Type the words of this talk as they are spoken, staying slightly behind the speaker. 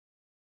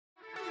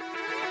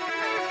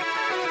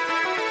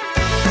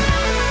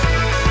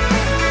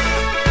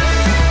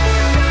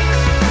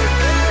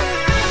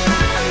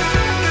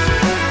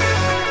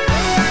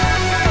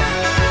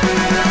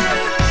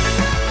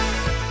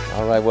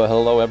right, well,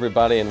 hello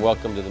everybody and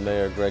welcome to the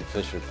Mayor Greg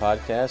Fischer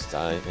podcast.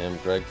 I am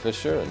Greg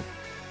Fischer and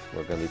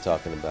we're going to be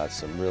talking about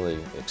some really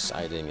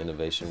exciting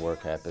innovation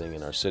work happening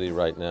in our city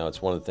right now.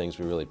 It's one of the things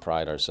we really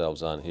pride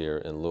ourselves on here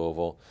in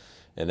Louisville,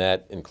 and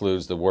that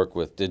includes the work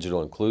with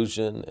digital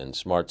inclusion and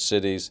smart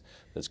cities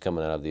that's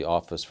coming out of the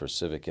Office for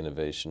Civic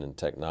Innovation and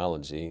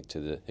Technology to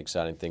the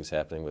exciting things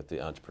happening with the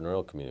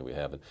entrepreneurial community we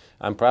have. And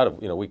I'm proud of,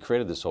 we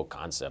created this whole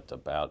concept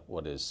about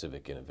what is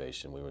civic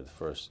innovation. We were the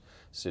first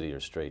city or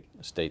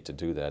state to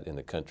do that in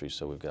the country,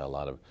 so we've got a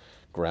lot of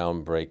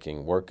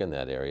groundbreaking work in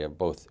that area,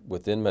 both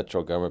within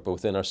metro government, but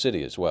within our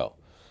city as well.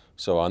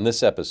 So on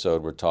this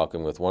episode, we're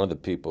talking with one of the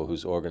people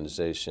whose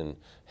organization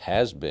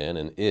has been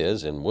and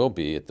is and will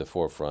be at the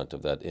forefront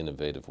of that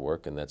innovative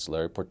work, and that's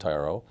Larry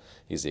Portaro.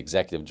 He's the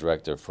executive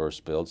director of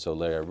FirstBuild. So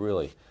Larry, I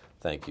really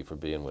thank you for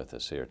being with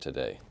us here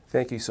today.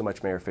 Thank you so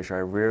much, Mayor Fischer. I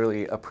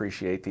really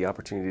appreciate the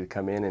opportunity to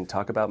come in and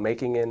talk about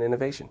making and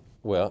innovation.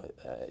 Well,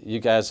 you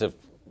guys have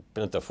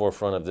been at the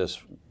forefront of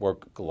this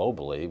work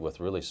globally with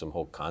really some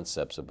whole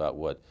concepts about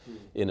what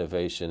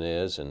innovation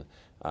is, and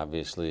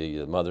obviously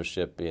the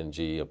mothership being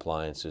GE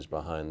Appliances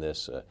behind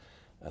this.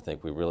 I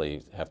think we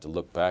really have to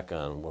look back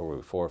on, where were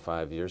we, 4 or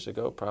 5 years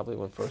ago probably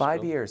when FirstBuild?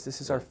 5 years.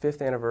 This is our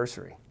 5th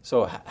anniversary.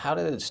 So how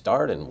did it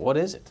start and what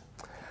is it?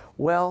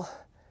 Well,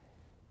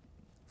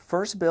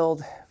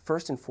 FirstBuild,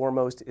 first and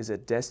foremost, is a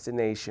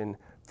destination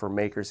for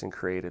makers and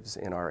creatives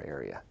in our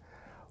area.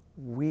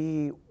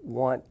 We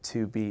want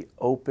to be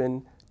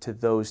open to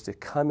those to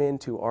come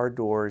into our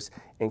doors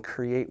and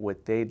create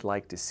what they'd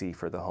like to see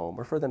for the home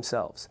or for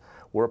themselves.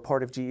 We're a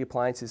part of GE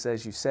Appliances,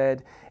 as you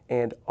said,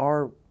 and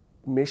our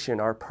mission,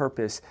 our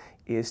purpose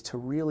is to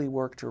really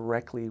work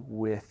directly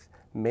with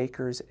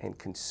makers and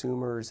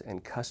consumers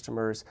and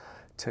customers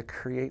to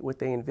create what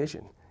they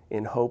envision,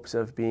 in hopes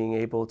of being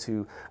able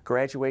to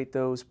graduate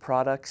those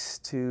products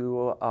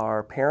to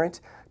our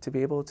parent to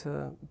be able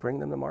to bring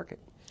them to market.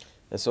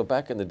 And so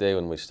back in the day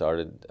when we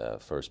started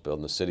FirstBuild,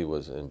 and the city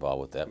was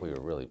involved with that, we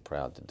were really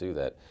proud to do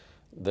that.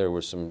 There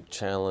were some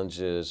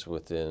challenges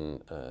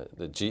within,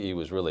 the GE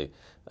was really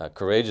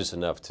courageous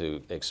enough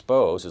to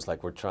expose. It's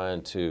like we're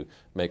trying to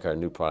make our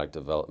new product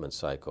development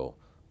cycle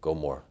go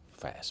more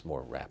fast,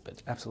 more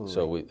rapid. Absolutely.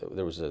 So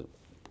there was a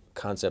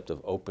concept of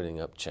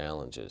opening up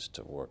challenges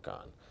to work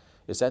on.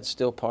 Is that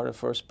still part of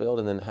FirstBuild,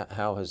 and then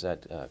how has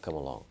that come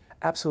along?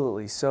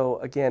 Absolutely. So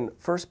again,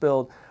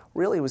 FirstBuild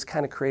really was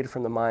kind of created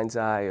from the mind's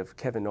eye of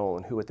Kevin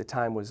Nolan, who at the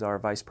time was our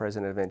Vice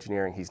President of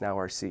Engineering. He's now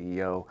our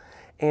CEO.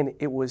 And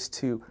it was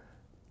to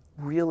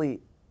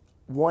really,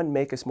 one,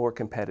 make us more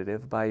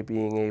competitive by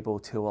being able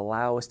to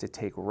allow us to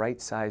take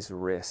right-sized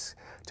risks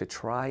to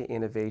try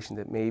innovation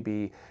that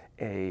maybe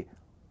a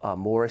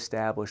more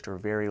established or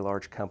very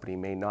large company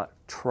may not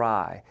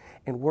try,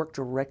 and work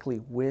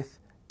directly with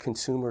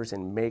consumers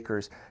and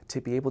makers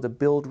to be able to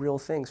build real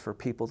things for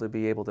people to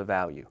be able to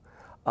value.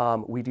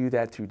 We do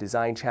that through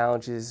design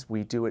challenges,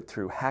 we do it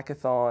through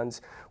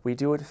hackathons, we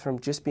do it from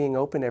just being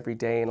open every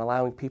day and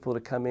allowing people to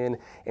come in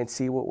and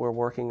see what we're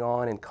working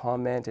on and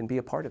comment and be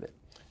a part of it.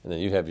 And then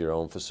you have your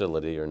own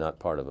facility. You're not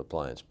part of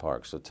Appliance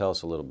Park. So tell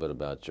us a little bit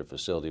about your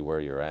facility, where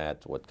you're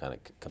at, what kind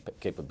of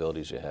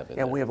capabilities you have in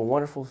there. Yeah, we have a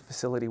wonderful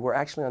facility. We're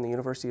actually on the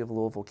University of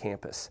Louisville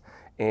campus,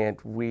 and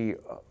we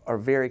are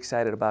very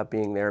excited about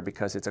being there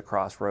because it's a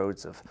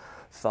crossroads of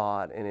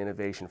thought and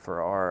innovation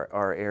for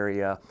our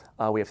area.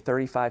 We have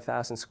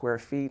 35,000 square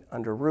feet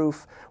under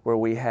roof, where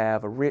we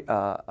have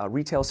a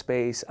retail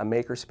space, a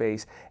maker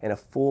space, and a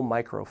full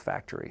micro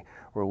factory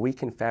where we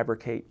can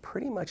fabricate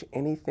pretty much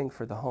anything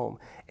for the home.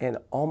 And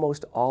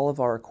almost all of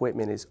our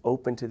equipment is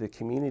open to the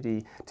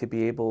community to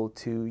be able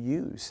to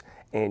use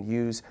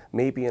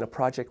maybe in a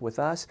project with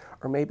us,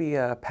 or maybe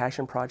a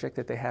passion project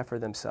that they have for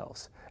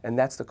themselves. And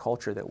that's the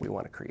culture that we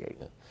want to create.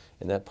 Yeah.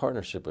 And that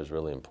partnership was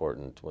really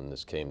important when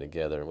this came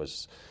together. It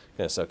was,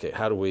 okay,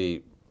 how do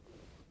we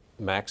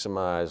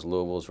maximize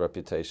Louisville's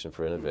reputation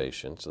for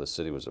innovation? So the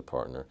city was a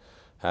partner.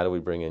 How do we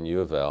bring in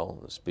U of L,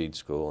 the speed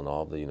school, and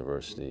all the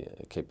university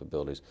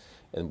capabilities?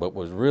 And what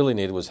was really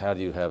needed was, how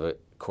do you have a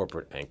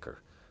corporate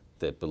anchor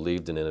that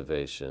believed in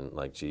innovation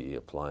like GE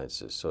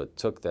Appliances? So it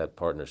took that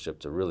partnership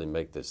to really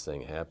make this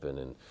thing happen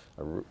in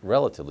a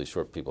relatively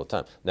short period of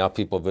time. Now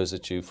people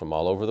visit you from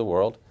all over the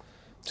world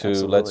to,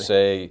 Absolutely. Let's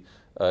say,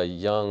 a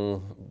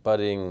young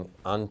budding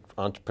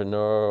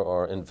entrepreneur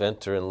or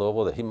inventor in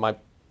Louisville that he might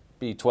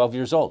be 12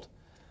 years old.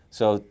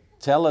 So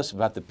tell us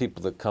about the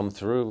people that come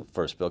through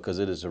FirstBuild, because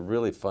it is a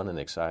really fun and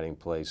exciting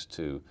place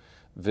to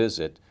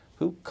visit.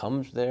 Who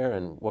comes there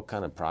and what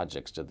kind of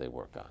projects do they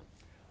work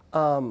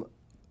on?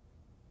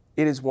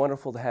 It is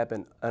wonderful to have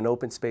an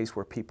open space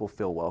where people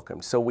feel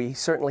welcome. So we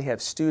certainly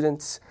have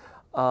students,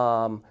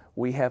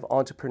 we have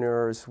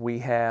entrepreneurs, we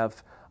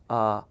have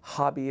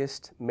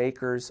hobbyists,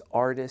 makers,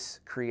 artists,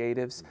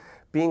 creatives.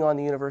 Being on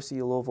the University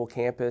of Louisville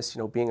campus,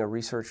 being a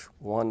Research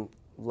One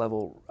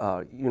level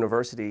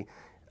university,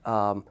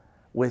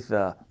 with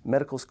the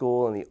medical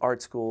school and the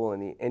art school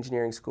and the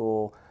engineering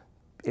school,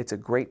 it's a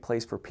great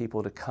place for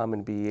people to come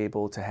and be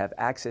able to have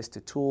access to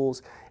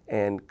tools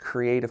and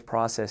creative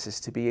processes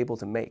to be able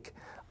to make.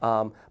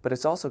 But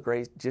it's also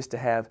great just to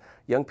have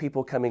young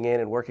people coming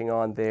in and working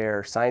on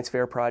their science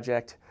fair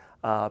project,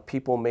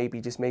 people maybe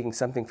just making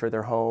something for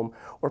their home,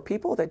 or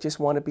people that just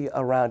want to be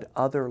around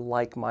other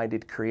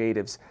like-minded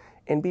creatives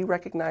and be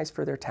recognized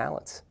for their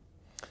talents.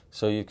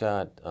 So you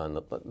got,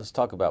 let's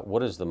talk about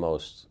what's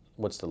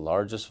the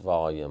largest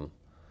volume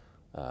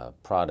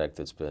product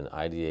that's been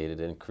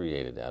ideated and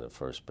created out of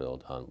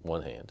FirstBuild on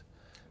one hand.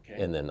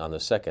 Okay. And then on the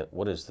second,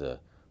 what is the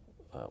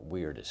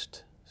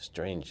weirdest,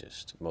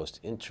 strangest, most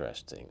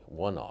interesting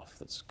one-off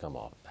that's come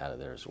off out of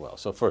there as well?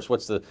 So first,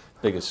 what's the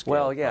biggest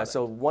scale product?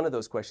 So one of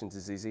those questions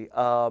is easy.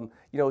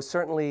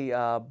 Certainly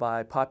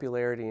by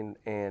popularity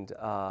and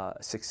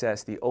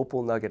success, the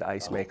Opal Nugget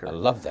Ice Maker. I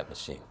love that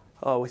machine.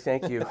 Oh, well,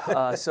 thank you.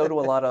 So do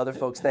a lot of other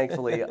folks,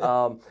 thankfully.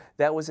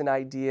 That was an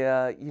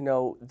idea,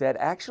 that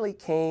actually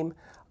came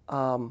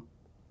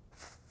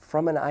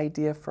from an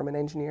idea from an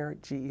engineer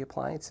at GE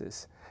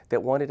Appliances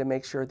that wanted to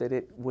make sure that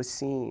it was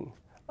seen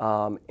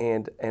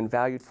and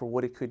valued for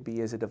what it could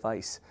be as a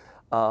device.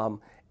 And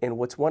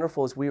what's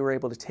wonderful is we were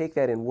able to take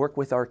that and work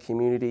with our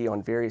community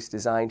on various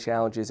design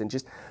challenges and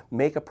just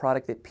make a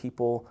product that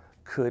people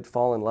could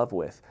fall in love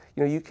with.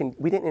 We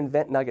didn't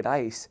invent Nugget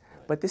Ice,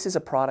 but this is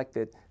a product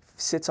that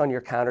sits on your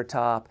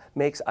countertop,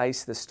 makes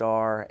ice the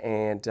star,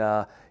 and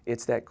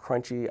it's that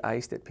crunchy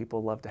ice that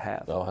people love to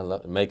have. Oh, I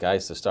love make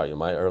ice the star.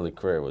 My early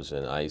career was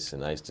in ice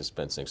and ice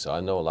dispensing, so I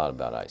know a lot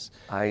about ice.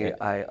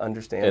 I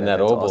understand. And that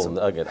Opal awesome.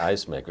 Nugget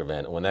Ice Maker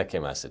van, when that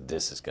came out, I said,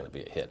 this is going to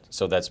be a hit.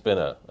 So that's been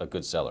a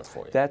good seller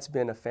for you. That's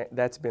been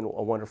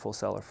a wonderful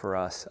seller for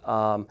us.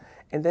 And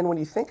then when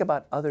you think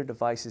about other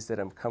devices that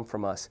have come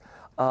from us,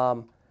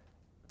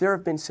 there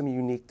have been some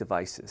unique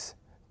devices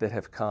that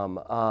have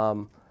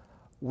come.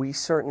 We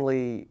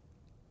certainly,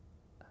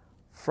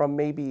 from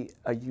maybe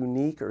a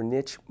unique or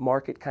niche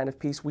market kind of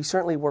piece, we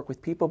certainly work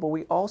with people, but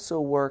we also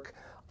work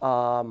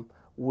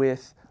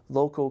with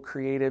local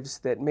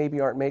creatives that maybe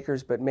aren't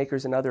makers, but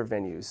makers in other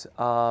venues.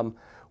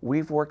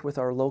 We've worked with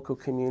our local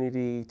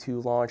community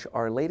to launch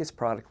our latest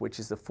product, which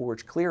is the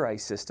Forge Clear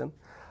Ice system,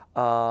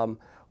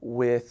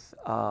 with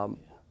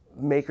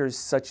makers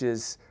such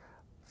as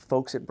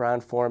folks at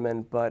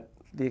Brown-Forman, but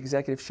the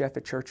executive chef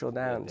at Churchill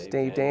Downs,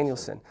 Dave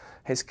Danielson,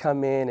 has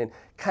come in and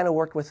kind of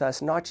worked with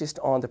us, not just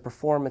on the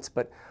performance,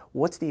 but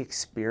what's the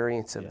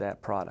experience of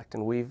that product.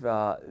 And we've,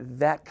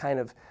 that kind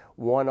of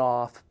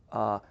one-off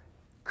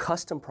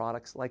custom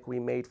products like we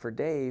made for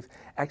Dave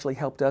actually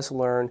helped us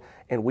learn,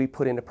 and we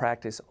put into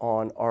practice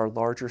on our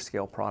larger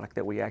scale product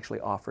that we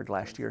actually offered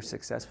last year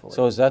successfully.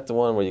 So is that the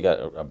one where you got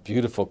a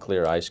beautiful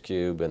clear ice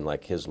cube and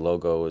like his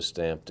logo is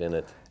stamped in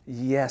it?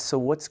 Yeah, so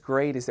what's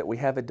great is that we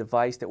have a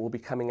device that we'll be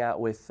coming out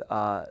with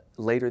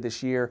later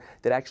this year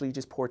that actually you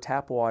just pour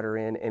tap water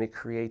in and it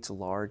creates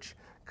large,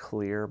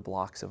 clear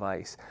blocks of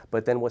ice.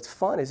 But then what's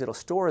fun is it'll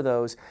store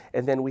those,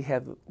 and then we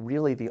have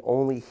really the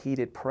only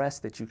heated press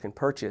that you can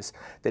purchase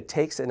that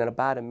takes, in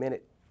about a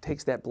minute,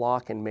 takes that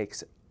block and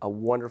makes a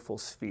wonderful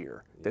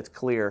sphere that's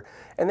clear.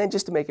 And then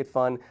just to make it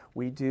fun,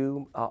 we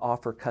do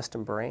offer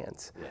custom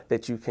brands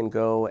that you can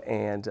go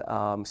and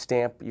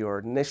stamp your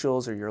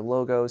initials or your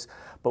logos.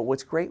 But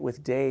what's great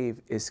with Dave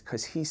is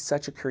because he's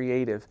such a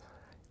creative,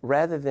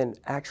 rather than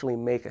actually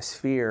make a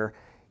sphere,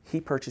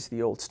 he purchased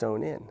the Old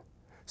Stone Inn.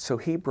 So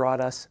he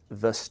brought us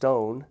the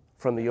stone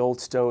from the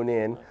Old Stone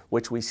Inn,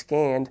 which we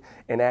scanned,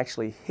 and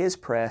actually his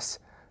press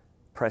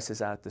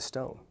presses out the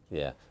stone.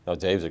 Yeah. No,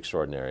 Dave's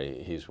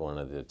extraordinary. He's one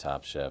of the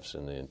top chefs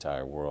in the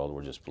entire world.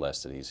 We're just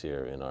blessed that he's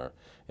here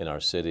in our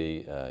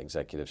city,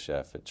 executive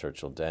chef at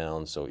Churchill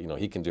Downs. So,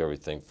 he can do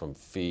everything from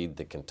feed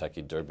the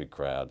Kentucky Derby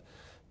crowd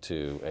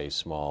to a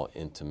small,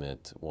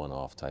 intimate,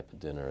 one-off type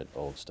of dinner at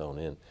Old Stone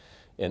Inn.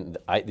 And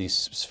these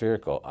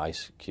spherical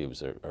ice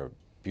cubes are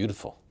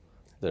beautiful.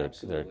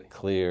 They're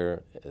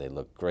clear. They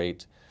look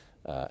great.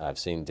 I've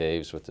seen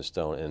Dave's with the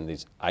stone, and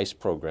these ice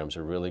programs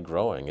are really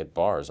growing at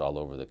bars all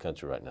over the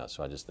country right now.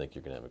 So I just think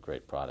you're going to have a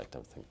great product.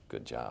 I think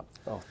good job.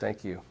 Oh,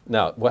 thank you.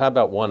 Now, how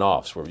about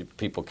one-offs where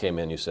people came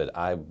in, you said,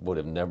 I would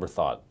have never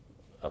thought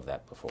of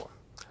that before?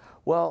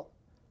 Well,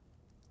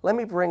 let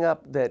me bring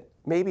up that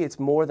maybe it's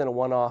more than a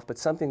one-off, but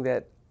something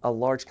that a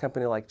large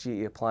company like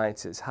GE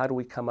Appliances, how do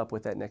we come up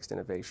with that next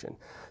innovation?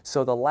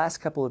 So the last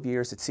couple of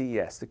years at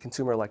CES, the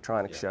Consumer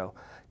Electronics Show,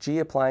 GE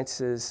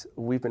Appliances,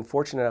 we've been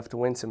fortunate enough to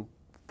win some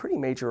pretty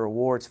major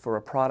awards for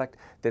a product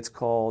that's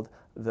called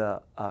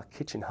the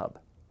Kitchen Hub.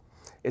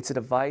 It's a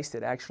device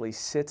that actually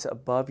sits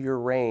above your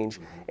range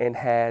and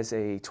has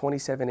a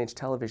 27-inch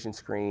television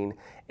screen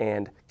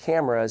and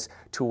cameras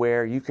to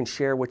where you can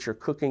share what you're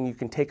cooking. You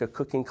can take a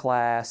cooking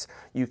class.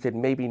 You could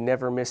maybe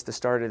never miss the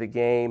start of the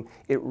game.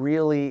 It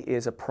really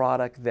is a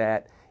product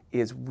that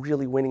is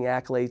really winning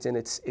accolades, and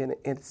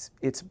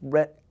it's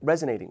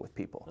resonating with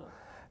people.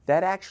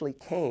 That actually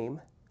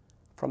came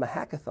from a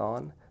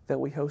hackathon that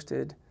we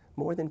hosted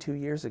more than 2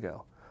 years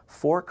ago.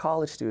 4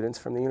 college students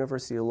from the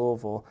University of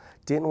Louisville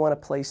didn't want to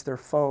place their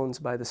phones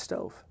by the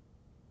stove.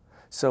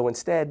 So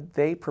instead,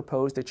 they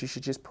proposed that you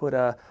should just put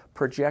a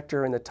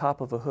projector in the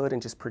top of a hood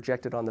and just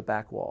project it on the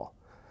back wall.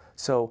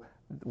 So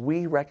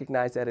we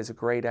recognize that as a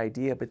great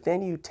idea, but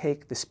then you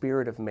take the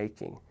spirit of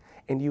making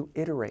and you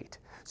iterate.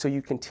 So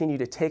you continue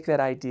to take that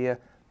idea,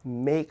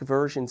 make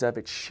versions of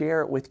it,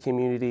 share it with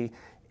community,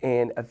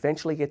 and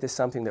eventually get to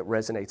something that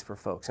resonates for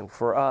folks. And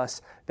for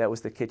us, that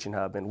was the Kitchen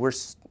Hub, and we're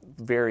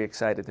very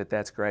excited that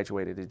that's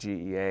graduated to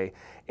GEA.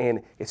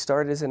 And it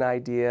started as an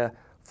idea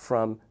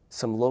from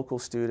some local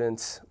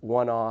students,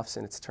 one-offs,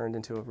 and it's turned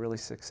into a really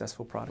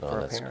successful product for our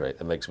parents. That's great.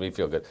 It makes me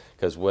feel good,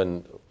 because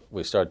when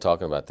we started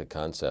talking about the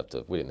concept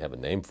of, we didn't have a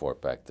name for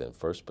it back then,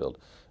 FirstBuild,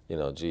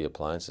 GE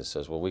Appliances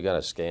says, well, we got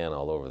to scan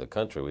all over the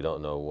country. We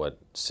don't know what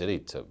city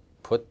to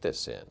put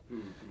this in.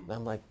 Mm-hmm. And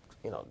I'm like,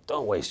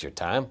 don't waste your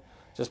time.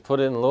 Just put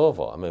it in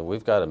Louisville. I mean,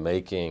 we've got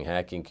a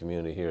hacking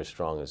community here as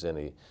strong as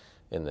any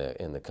in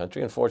the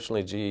country.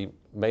 Unfortunately, GE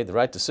made the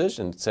right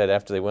decision. Said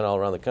after they went all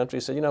around the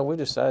country, said, we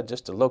decided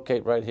just to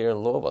locate right here in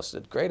Louisville. I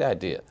said, great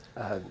idea.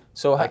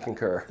 I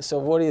concur. So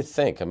what do you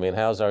think? I mean,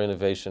 how's our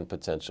innovation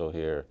potential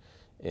here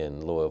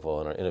in Louisville,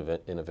 and our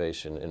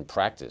innovation in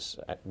practice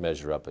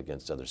measure up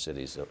against other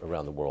cities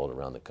around the world,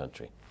 around the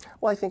country?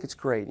 Well, I think it's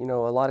great. A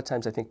lot of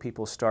times I think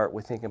people start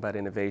with thinking about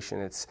innovation.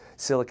 It's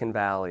Silicon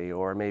Valley,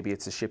 or maybe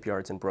it's the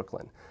shipyards in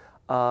Brooklyn.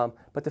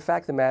 But the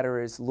fact of the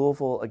matter is,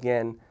 Louisville,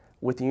 again,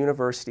 with the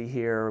university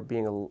here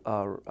being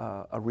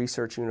a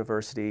research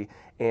university,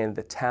 and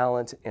the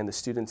talent and the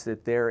students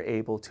that they're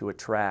able to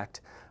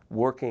attract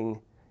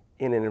working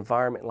in an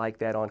environment like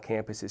that on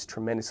campus is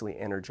tremendously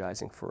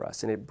energizing for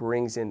us, and it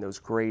brings in those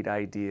great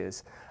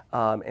ideas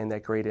and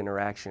that great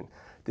interaction.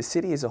 The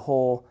city as a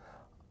whole,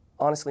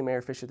 honestly,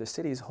 Mayor Fischer, the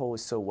city as a whole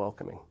is so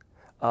welcoming.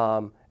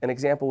 An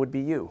example would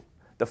be you.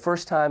 The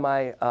first time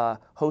I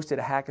hosted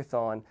a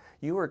hackathon,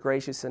 you were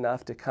gracious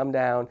enough to come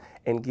down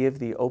and give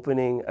the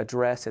opening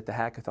address at the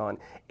hackathon,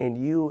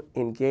 and you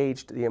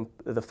engaged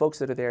the folks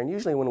that are there. And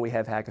usually when we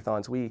have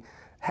hackathons, we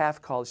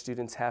half college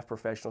students, half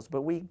professionals,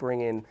 but we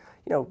bring in,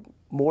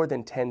 more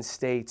than 10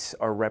 states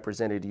are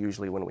represented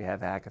usually when we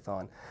have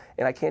hackathon.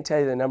 And I can't tell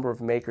you the number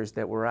of makers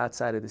that were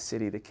outside of the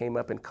city that came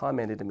up and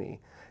commented to me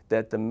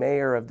that the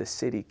mayor of the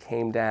city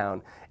came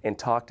down and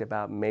talked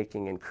about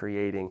making and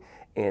creating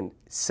and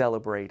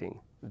celebrating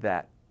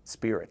that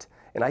spirit.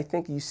 And I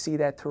think you see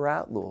that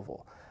throughout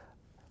Louisville.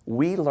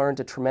 We learned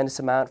a tremendous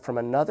amount from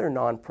a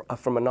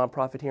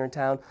nonprofit here in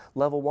town,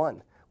 Level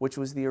 1, which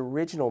was the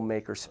original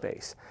maker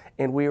space.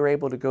 And we were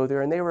able to go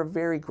there, and they were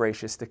very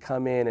gracious to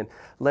come in and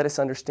let us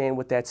understand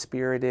what that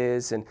spirit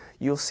is. And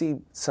you'll see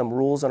some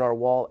rules on our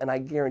wall, and I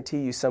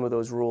guarantee you some of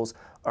those rules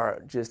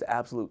are just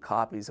absolute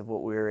copies of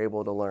what we were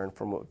able to learn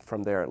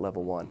from there at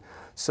Level 1.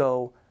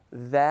 So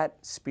that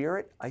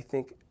spirit, I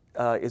think,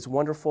 is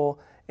wonderful.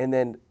 And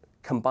then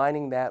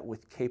combining that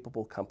with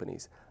capable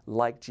companies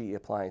like GE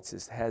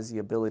Appliances has the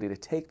ability to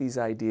take these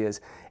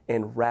ideas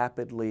and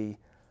rapidly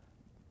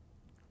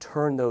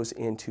turn those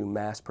into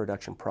mass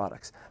production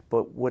products.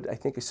 But what I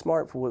think is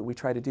smart for what we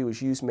try to do is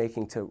use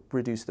making to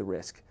reduce the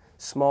risk.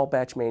 Small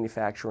batch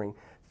manufacturing,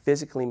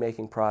 physically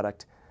making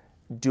product,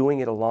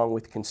 doing it along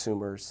with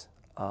consumers.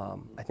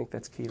 I think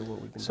that's key to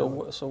what we've been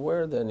doing. So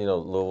where then,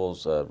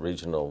 Louisville's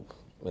regional,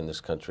 in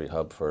this country,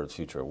 hub for the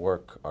future of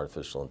work,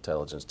 artificial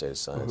intelligence, data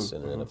science,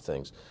 Internet of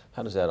Things,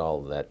 how does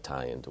all that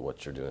tie into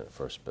what you're doing at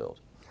FirstBuild?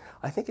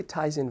 I think it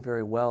ties in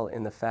very well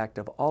in the fact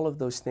of all of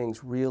those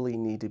things really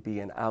need to be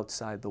an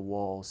outside the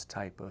walls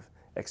type of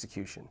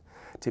execution.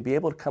 To be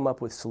able to come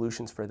up with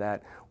solutions for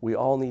that, we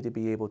all need to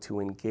be able to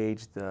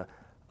engage the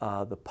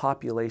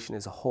population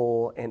as a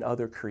whole and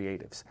other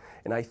creatives.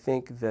 And I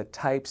think the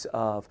types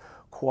of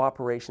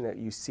cooperation that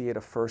you see at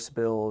a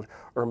FirstBuild,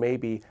 or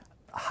maybe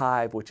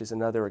Hive, which is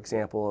another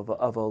example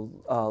of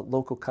a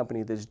local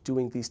company that's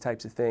doing these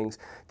types of things,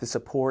 the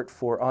support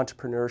for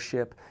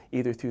entrepreneurship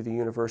either through the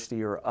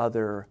university or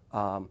other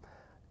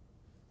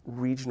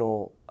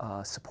regional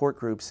support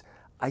groups,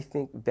 I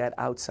think that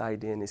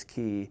outside in is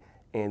key,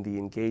 and the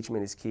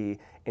engagement is key,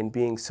 and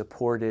being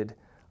supported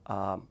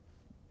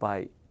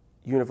by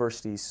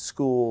universities,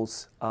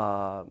 schools,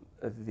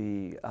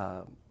 the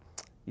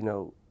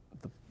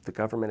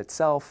government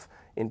itself,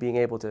 in being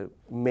able to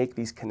make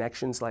these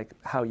connections, like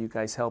how you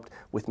guys helped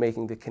with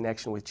making the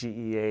connection with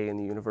GEA and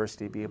the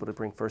university, be able to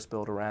bring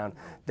FirstBuild around.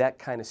 That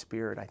kind of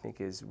spirit, I think,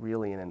 is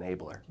really an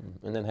enabler.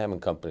 And then having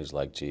companies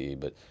like GE,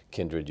 but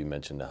Kindred, you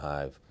mentioned the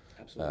Hive.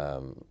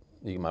 Absolutely.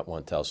 You might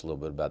want to tell us a little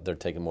bit about, they're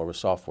taking more of a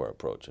software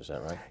approach, is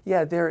that right?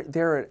 Yeah,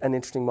 they're an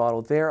interesting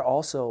model. They're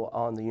also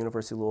on the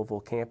University of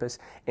Louisville campus,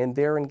 and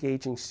they're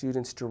engaging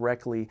students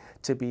directly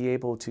to be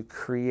able to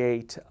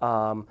create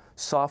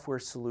software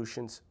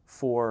solutions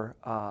for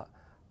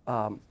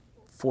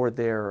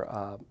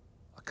their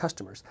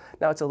customers.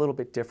 Now, it's a little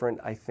bit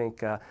different, I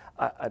think,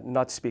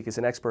 not to speak as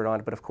an expert on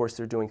it, but of course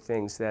they're doing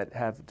things that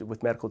have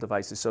with medical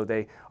devices, so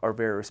they are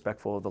very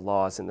respectful of the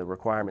laws and the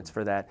requirements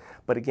for that.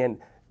 But again,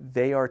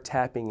 they are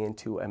tapping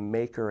into a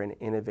maker and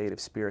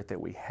innovative spirit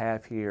that we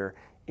have here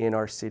in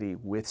our city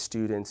with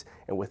students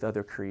and with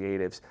other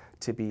creatives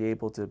to be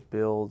able to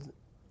build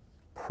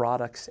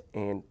products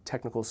and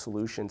technical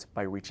solutions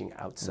by reaching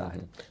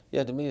outside.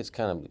 Yeah, to me it's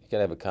kind of, you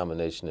gotta have a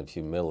combination of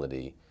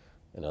humility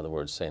In other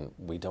words, saying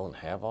we don't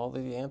have all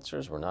the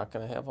answers, we're not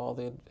going to have all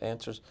the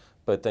answers,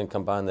 but then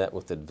combine that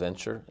with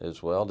adventure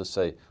as well to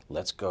say,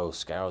 let's go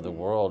scour the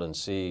world and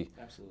see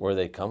where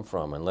they come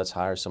from, and let's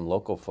hire some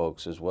local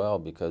folks as well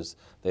because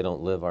they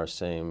don't live our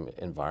same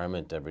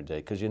environment every day,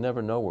 because you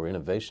never know where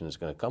innovation is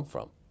going to come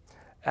from.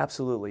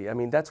 Absolutely. I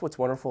mean, that's what's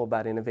wonderful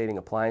about innovating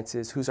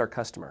appliances. Who's our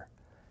customer?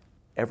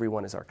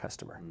 Everyone is our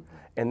customer.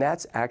 And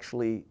that's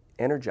actually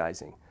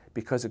energizing,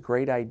 because a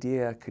great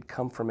idea could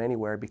come from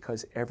anywhere,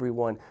 because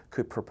everyone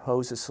could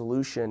propose a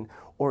solution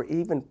or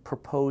even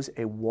propose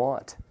a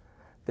want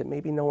that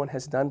maybe no one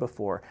has done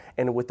before.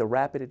 And with the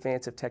rapid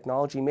advance of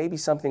technology, maybe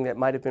something that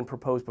might have been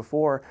proposed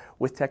before,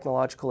 with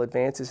technological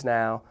advances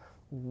now,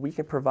 we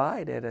can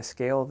provide at a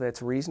scale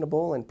that's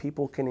reasonable and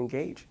people can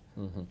engage.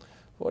 Mm-hmm.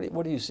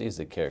 What do you see as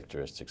the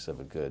characteristics of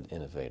a good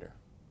innovator?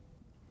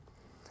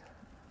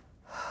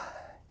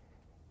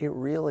 It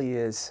really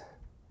is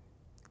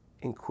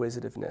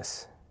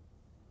inquisitiveness.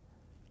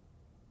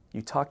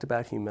 You talked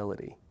about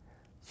humility.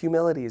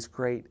 Humility is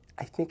great.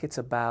 I think it's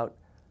about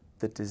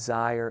the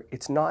desire.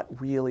 It's not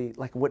really,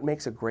 like, what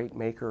makes a great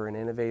maker or an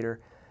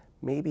innovator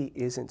maybe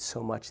isn't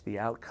so much the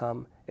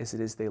outcome as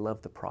it is they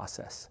love the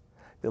process.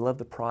 They love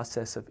the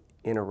process of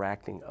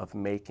interacting, of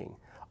making,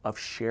 of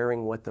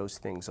sharing what those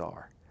things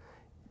are.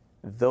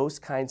 Those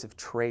kinds of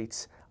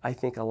traits, I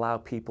think, allow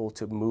people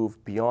to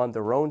move beyond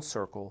their own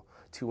circle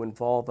to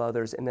involve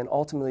others, and then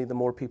ultimately the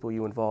more people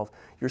you involve,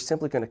 you're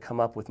simply going to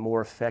come up with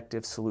more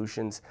effective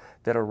solutions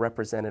that are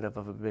representative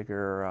of a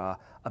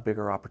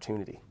bigger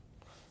opportunity.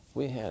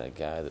 We had a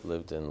guy that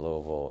lived in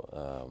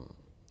Louisville.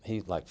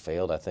 He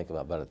failed, I think,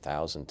 about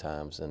 1,000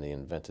 times, and he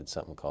invented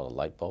something called a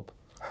light bulb.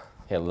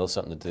 He had a little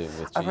something to do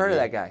with I've heard of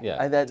that guy.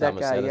 Yeah, that guy.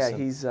 Edison. Yeah,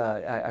 he's.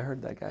 I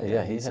heard that guy.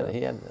 Yeah,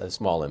 he had a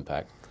small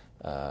impact.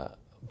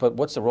 But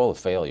what's the role of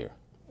failure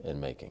in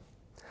making?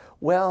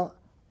 Well,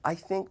 I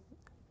think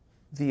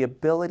the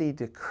ability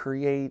to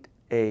create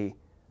a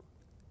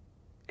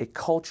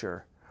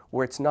culture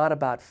where it's not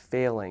about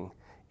failing,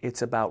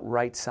 it's about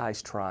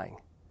right-size trying,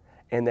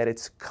 and that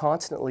it's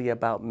constantly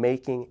about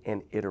making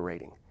and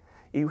iterating.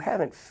 You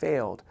haven't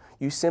failed,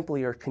 you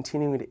simply are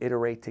continuing to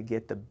iterate to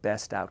get the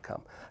best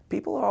outcome.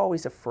 People are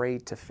always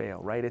afraid to fail,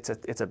 right? It's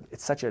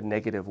such a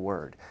negative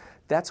word.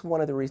 That's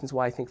one of the reasons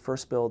why I think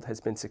FirstBuild has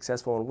been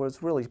successful and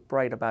was really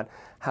bright about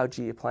how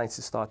GE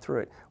Appliances thought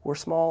through it. We're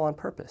small on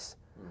purpose.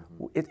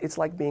 It's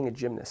like being a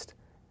gymnast.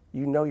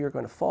 You know you're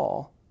going to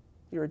fall.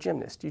 You're a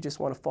gymnast. You just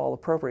want to fall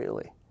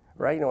appropriately,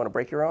 right? You don't want to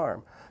break your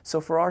arm. So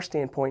for our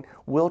standpoint,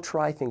 we'll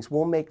try things.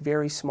 We'll make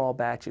very small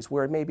batches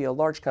where maybe a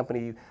large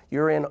company,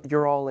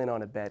 you're all in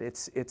on a bet.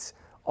 It's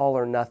all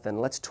or nothing.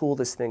 Let's tool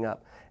this thing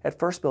up. At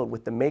FirstBuild,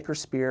 with the maker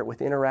spirit,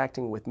 with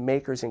interacting with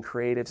makers and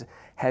creatives,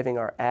 having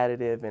our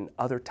additive and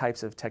other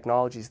types of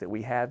technologies that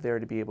we have there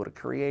to be able to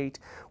create,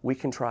 we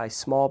can try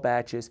small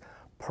batches,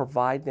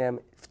 provide them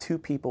to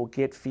people,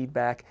 get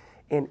feedback,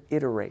 and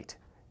iterate,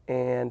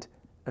 and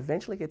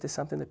eventually get to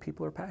something that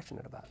people are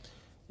passionate about.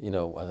 You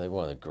know, I think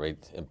one of the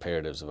great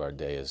imperatives of our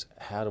day is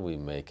how do we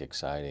make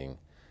exciting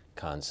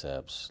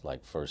concepts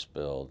like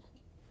FirstBuild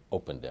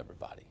open to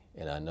everybody?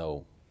 And I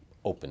know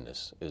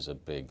openness is a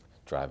big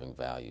driving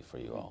value for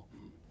you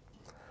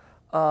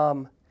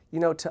all. You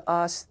know, to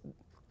us,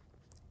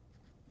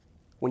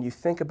 when you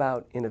think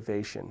about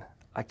innovation,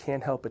 I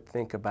can't help but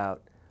think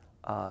about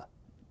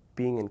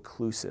being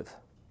inclusive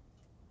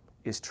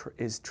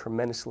is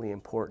tremendously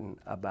important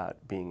about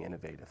being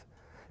innovative.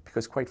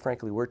 Because quite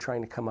frankly, we're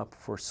trying to come up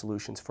for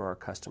solutions for our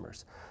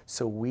customers.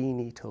 So we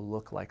need to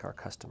look like our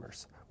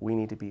customers. We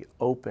need to be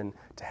open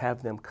to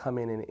have them come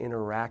in and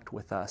interact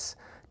with us,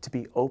 to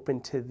be open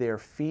to their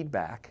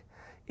feedback.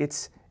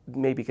 It's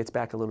maybe gets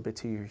back a little bit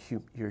to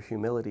your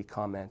humility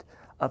comment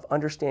of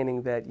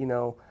understanding that, you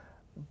know,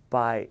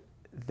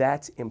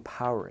 that's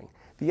empowering.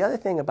 The other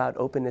thing about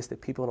openness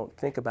that people don't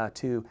think about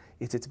too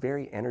is it's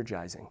very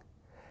energizing.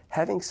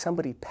 Having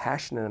somebody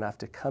passionate enough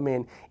to come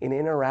in and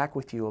interact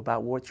with you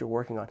about what you're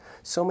working on.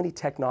 So many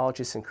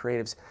technologists and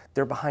creatives,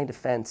 they're behind a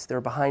fence,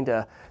 they're behind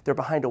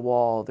a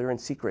wall, they're in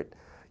secret.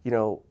 You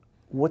know,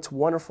 what's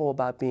wonderful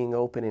about being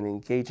open and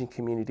engaging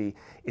community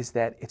is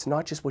that it's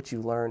not just what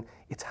you learn,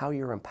 it's how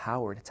you're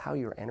empowered, it's how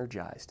you're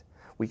energized.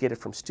 We get it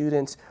from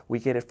students, we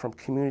get it from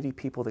community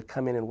people that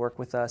come in and work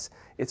with us.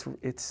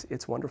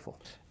 It's wonderful.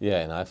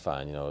 Yeah, and I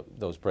find, you know,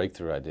 those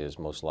breakthrough ideas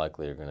most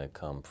likely are going to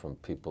come from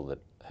people that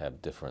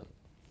have different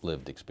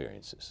lived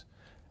experiences.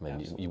 I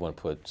mean, you want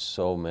to put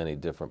so many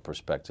different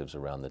perspectives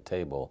around the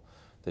table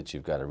that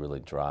you've got to really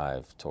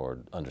drive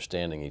toward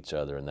understanding each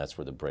other, and that's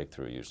where the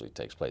breakthrough usually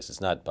takes place. It's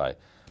not by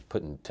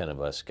putting 10 of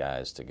us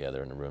guys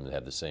together in a room that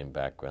have the same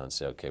background and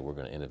say, okay, we're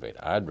going to innovate.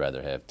 I'd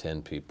rather have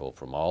 10 people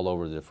from all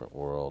over the different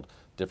world,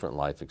 different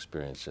life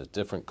experiences,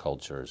 different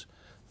cultures,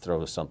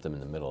 throw something in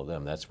the middle of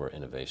them. That's where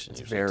innovation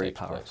usually takes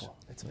place.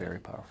 It's very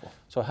powerful.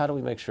 So how do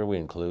we make sure we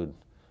include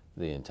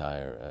the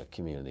entire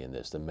community in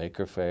this? The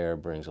Maker Faire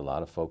brings a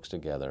lot of folks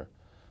together.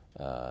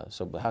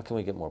 So how can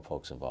we get more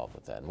folks involved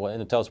with that?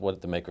 And tell us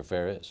what the Maker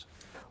Faire is.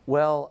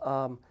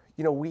 Well,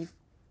 you know,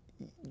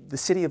 the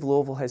city of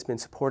Louisville has been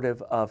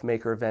supportive of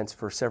Maker events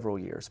for several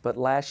years, but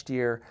last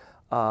year,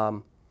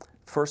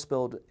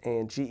 FirstBuild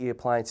and GE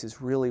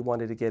Appliances really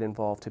wanted to get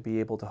involved to be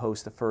able to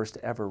host the first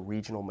ever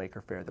regional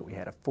Maker Faire that we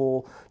had, a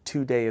full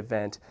 2-day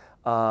event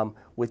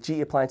with GE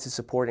Appliances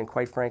support and,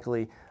 quite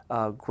frankly,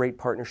 great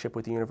partnership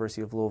with the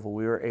University of Louisville.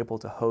 We were able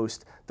to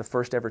host the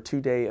first ever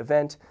 2-day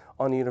event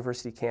on the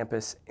university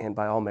campus, and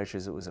by all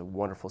measures it was a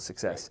wonderful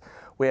success.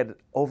 We had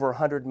over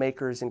 100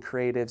 makers and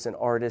creatives and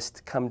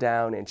artists come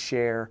down and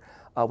share.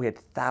 We had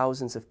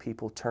thousands of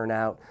people turn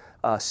out,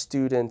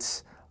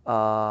 students,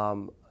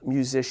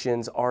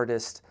 musicians,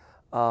 artists,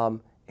 and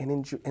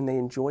they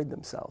enjoyed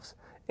themselves.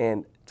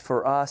 And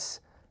for us,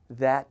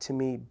 that to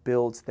me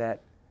builds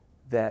that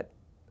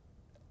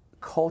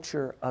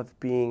culture of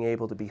being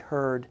able to be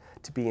heard,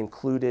 to be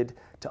included,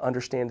 to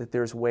understand that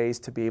there's ways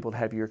to be able to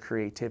have your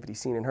creativity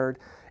seen and heard.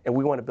 And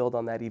we want to build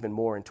on that even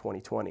more in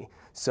 2020.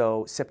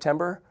 So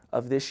September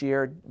of this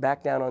year,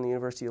 back down on the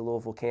University of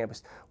Louisville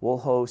campus, we'll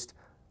host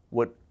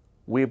what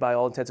we, by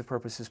all intents and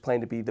purposes, plan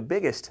to be the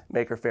biggest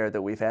Maker Faire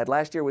that we've had.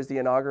 Last year was the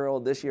inaugural.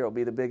 This year will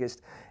be the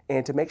biggest.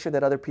 And to make sure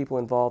that other people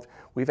involved,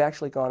 we've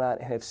actually gone out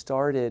and have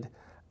started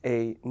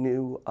a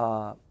new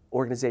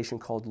organization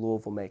called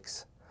Louisville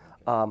Makes,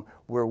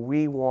 where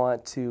we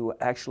want to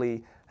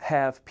actually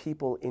have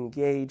people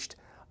engaged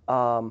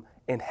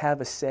and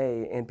have a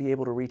say and be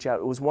able to reach out.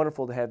 It was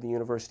wonderful to have the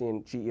university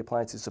and GE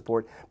Appliances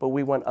support, but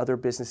we want other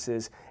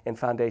businesses and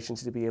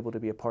foundations to be able to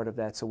be a part of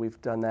that. So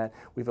we've done that.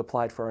 We've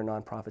applied for our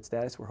nonprofit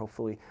status.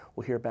 Hopefully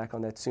we'll hear back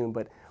on that soon.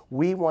 But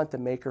we want the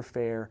Maker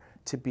Faire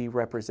to be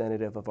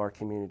representative of our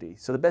community.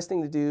 So the best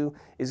thing to do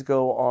is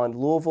go on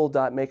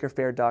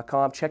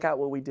louisville.makerfaire.com, check out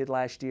what we did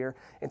last year,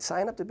 and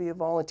sign up to be a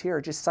volunteer.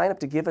 Just sign up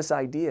to give us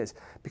ideas,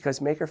 because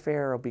Maker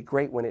Faire will be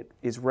great when it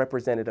is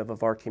representative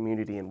of our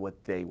community and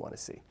what they want to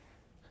see.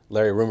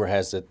 Larry, rumor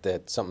has it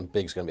that something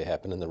big is going to be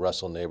happening in the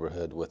Russell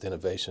neighborhood with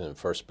innovation and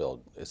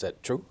FirstBuild. Is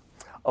that true?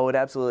 Oh, it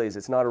absolutely is.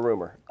 It's not a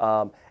rumor.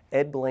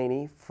 Ed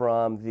Blaney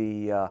from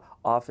the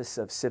Office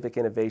of Civic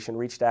Innovation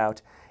reached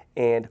out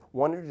and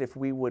wondered if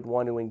we would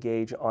want to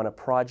engage on a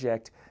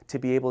project to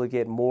be able to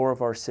get more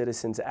of our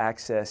citizens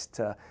access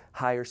to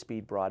higher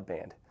speed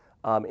broadband,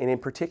 and in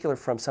particular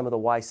from some of the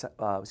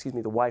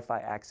Wi-Fi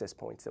access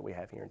points that we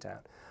have here in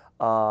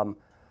town.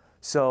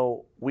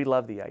 So we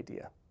love the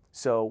idea.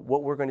 So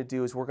what we're going to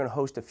do is we're going to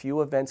host a few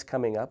events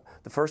coming up.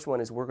 The first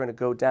one is we're going to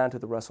go down to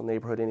the Russell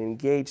neighborhood and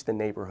engage the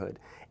neighborhood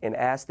and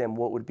ask them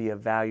what would be of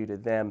value to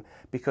them,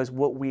 because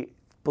what we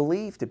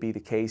believe to be the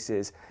case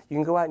is you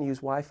can go out and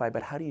use Wi-Fi,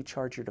 but how do you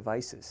charge your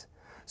devices?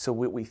 So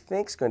what we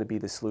think is going to be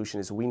the solution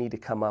is we need to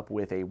come up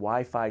with a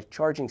Wi-Fi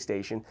charging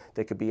station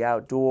that could be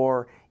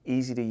outdoor,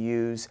 easy to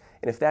use.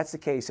 And if that's the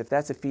case, if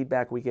that's the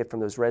feedback we get from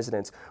those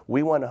residents,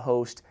 we want to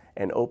host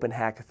an open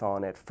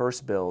hackathon at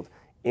FirstBuild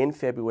in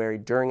February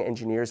during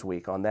Engineers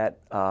Week on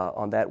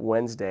that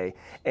Wednesday,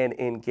 and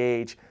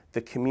engage the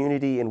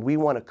community. And we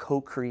want to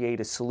co-create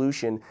a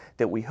solution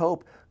that we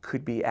hope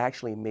could be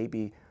actually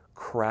maybe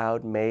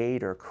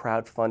crowd-made or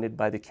crowd-funded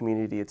by the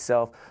community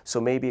itself.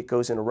 So maybe it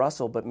goes into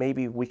Russell, but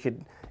maybe we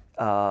could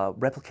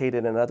replicate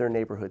it in other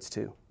neighborhoods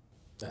too.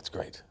 That's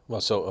great.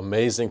 Well, so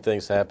amazing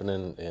things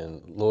happening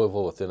in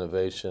Louisville with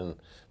innovation.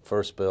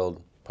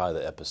 FirstBuild,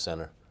 probably the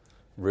epicenter.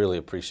 Really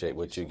appreciate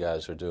what you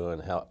guys are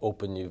doing, how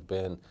open you've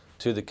been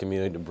to the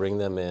community to bring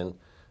them in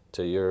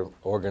to your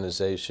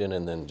organization,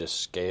 and then just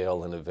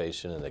scale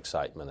innovation and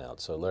excitement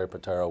out. So Larry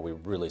Portaro, we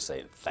really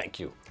say thank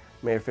you.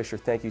 Mayor Fischer,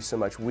 thank you so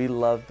much. We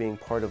love being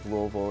part of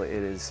Louisville. It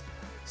is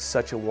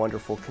such a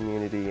wonderful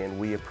community, and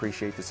we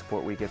appreciate the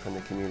support we get from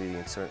the community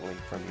and certainly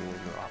from you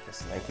and your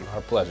office. Thank you.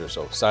 Our pleasure.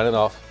 So signing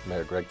off,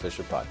 Mayor Greg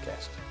Fischer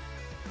Podcast.